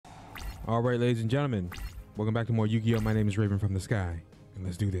All right, ladies and gentlemen, welcome back to more Yu-Gi-Oh! My name is Raven from the Sky, and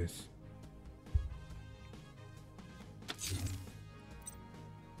let's do this.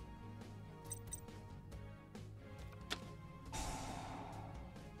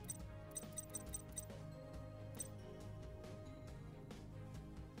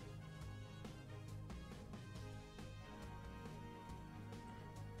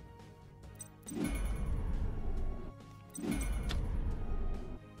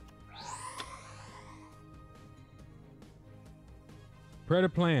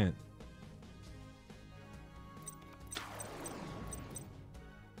 Predaplant.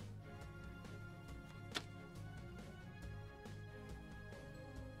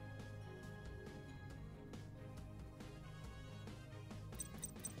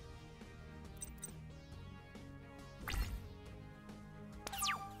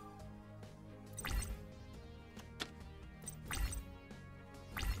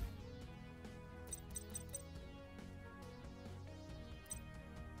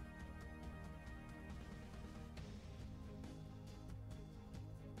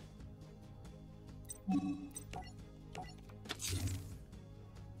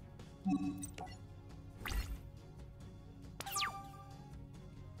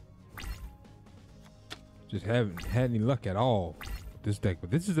 Just haven't had any luck at all with this deck, but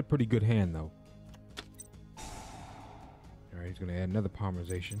this is a pretty good hand though. All right, he's gonna add another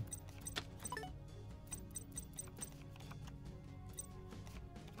polymerization.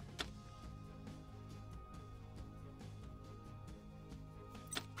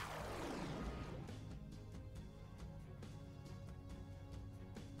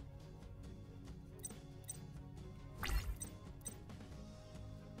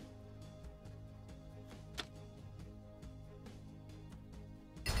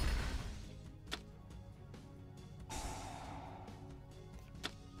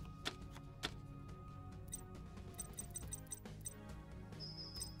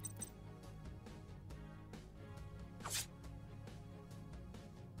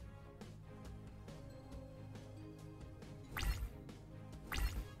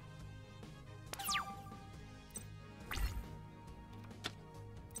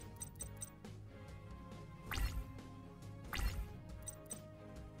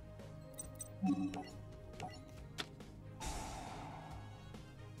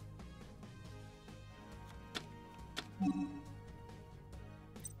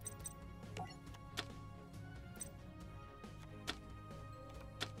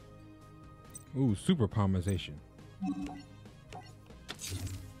 Ooh, super polymerization.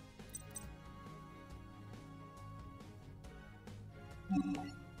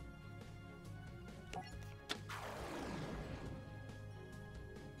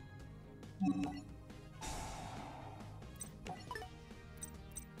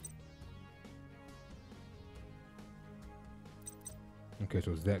 Okay,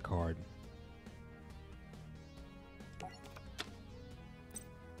 so it's that card.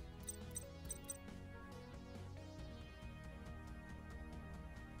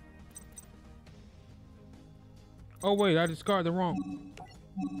 Oh wait, I discarded the wrong.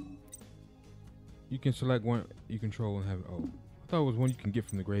 You can select one you control and have it. Oh, I thought it was one you can get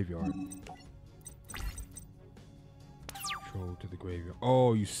from the graveyard. Control to the graveyard.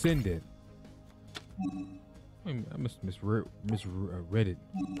 Oh, you send it. I must misread it.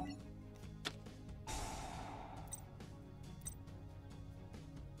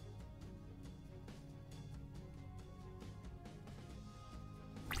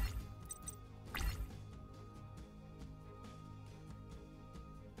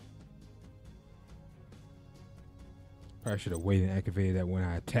 I should have waited and activated that when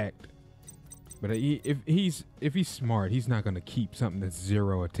I attacked. But if he's smart, he's not gonna keep something that's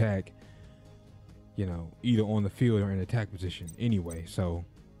 0 attack, you know, either on the field or in attack position anyway. So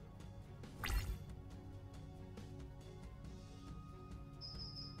all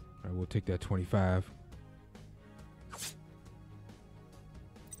right, we'll take that 25.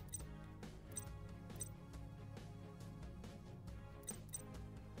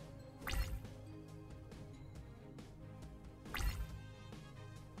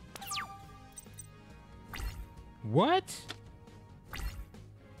 What?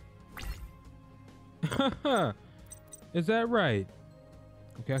 Is that right?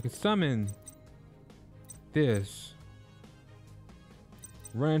 Okay, I could summon this,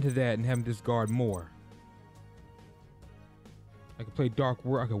 run into that, and have him discard more. I could play Dark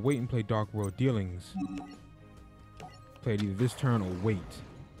World. I could wait and play Dark World Dealings. Play it either this turn or wait.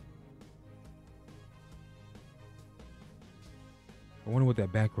 I wonder what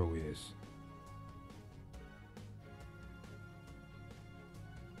that back row is.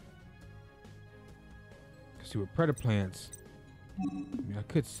 See, with Predaplants, I mean, I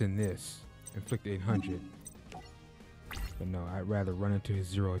could send this, inflict 800. But no, I'd rather run into his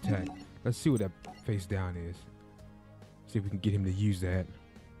 0 attack. Let's see what that face down is. See if we can get him to use that.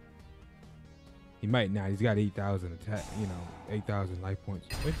 He might not. He's got 8,000 attack, 8,000 life points.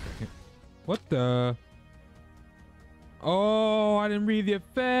 Wait a second. What the? Oh, I didn't read the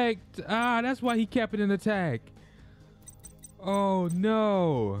effect. Ah, that's why he kept it in attack. Oh,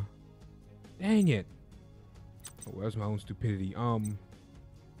 no. Dang it. Oh, well, that's my own stupidity. All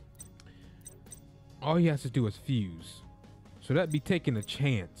he has to do is fuse. So that'd be taking a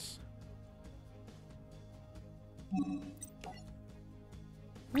chance.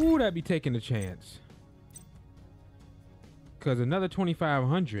 Ooh, that'd be taking a chance. Because another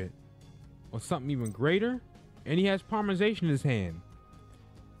 2,500 or something even greater, and he has Parmerization in his hand.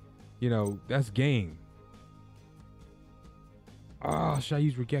 That's game. Oh, should I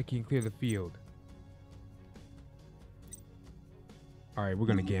use Raigeki and clear the field? All right, we're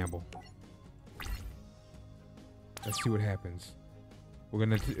gonna gamble. Let's see what happens. We're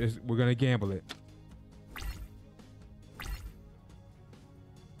gonna gamble it.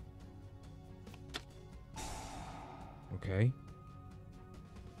 Okay.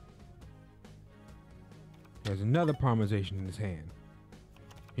 He has another Parmerization in his hand.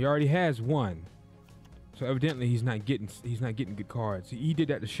 He already has one. So evidently he's not getting good cards. He did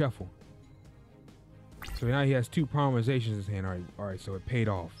that to shuffle. So now he has 2 Parmerizations in his hand. All right, so it paid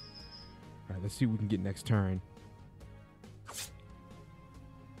off. All right, let's see what we can get next turn.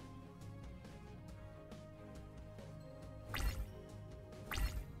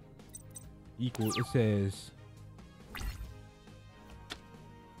 Equal, it says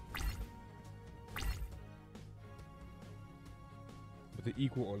with the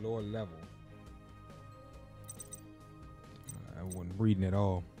equal or lower level. I wasn't reading at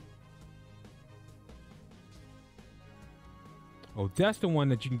all. Oh, that's the one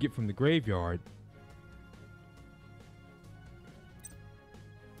that you can get from the graveyard.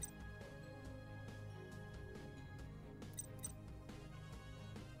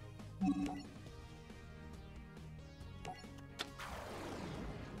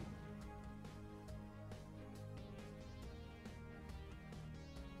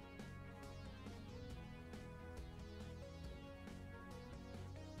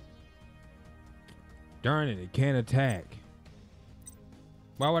 Darn it, it can't attack.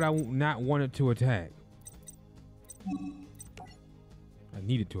 Why would I not want it to attack? I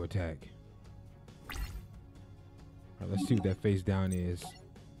need it to attack. All right, let's see what that face down is.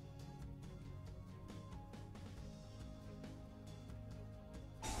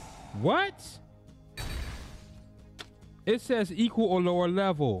 What? It says equal or lower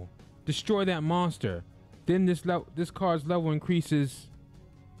level. Destroy that monster. Then this card's level increases.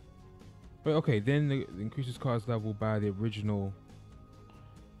 But okay, then the increases card's level by the original.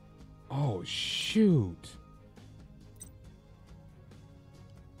 Oh shoot!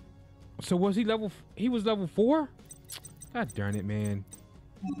 So was he level? He was level 4? God darn it, man!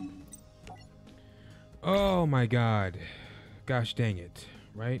 Oh my God! Gosh dang it!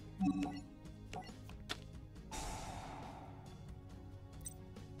 Right?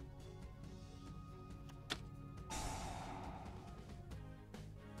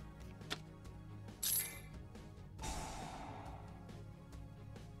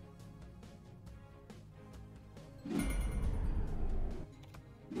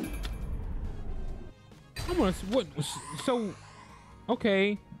 What? So,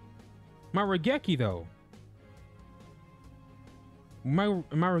 okay. My Raigeki though. My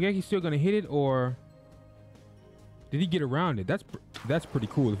Raigeki still gonna hit it, or did he get around it? That's pretty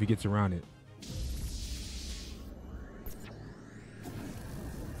cool if he gets around it.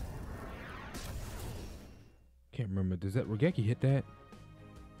 Can't remember. Does that Raigeki hit that?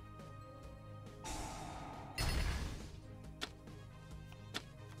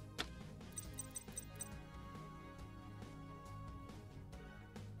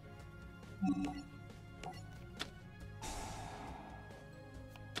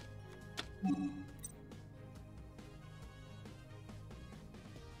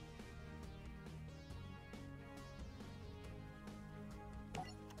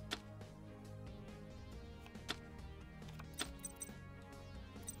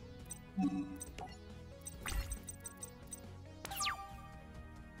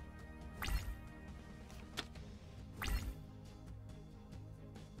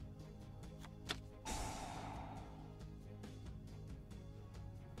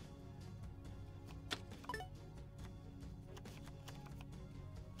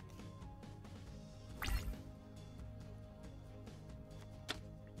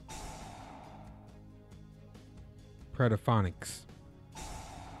 Predaphonics.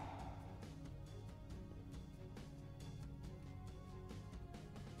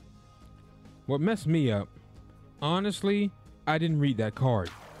 What messed me up, honestly, I didn't read that card.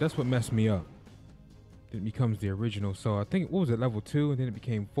 That's what messed me up. It becomes the original. So I think, what was it, level 2, and then it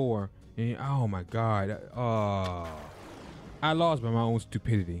became 4. And oh my God. I lost by my own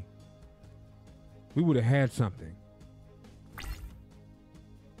stupidity. We would have had something.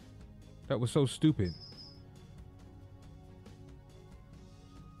 That was so stupid.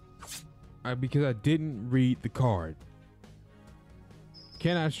 Because I didn't read the card.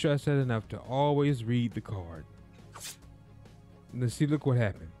 Cannot stress that enough, to always read the card. Let's see, look what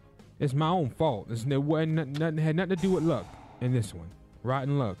happened. It's my own fault. There wasn't nothing, had nothing to do with luck in this one.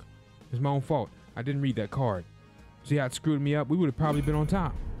 Rotten luck. It's my own fault. I didn't read that card. See how it screwed me up? We would have probably been on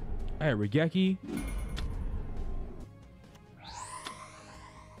top. I had Leagacy.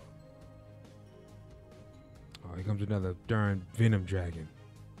 Oh, here comes another darn Venom Dragon.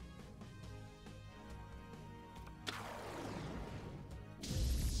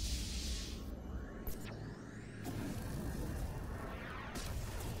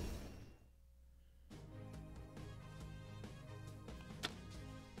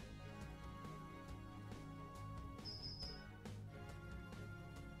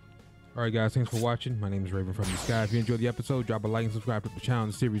 Alright guys, thanks for watching. My name is Raven from the Sky. If you enjoyed the episode, drop a like and subscribe to the channel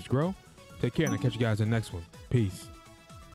and the series grow. Take care, and I'll catch you guys in the next one. Peace.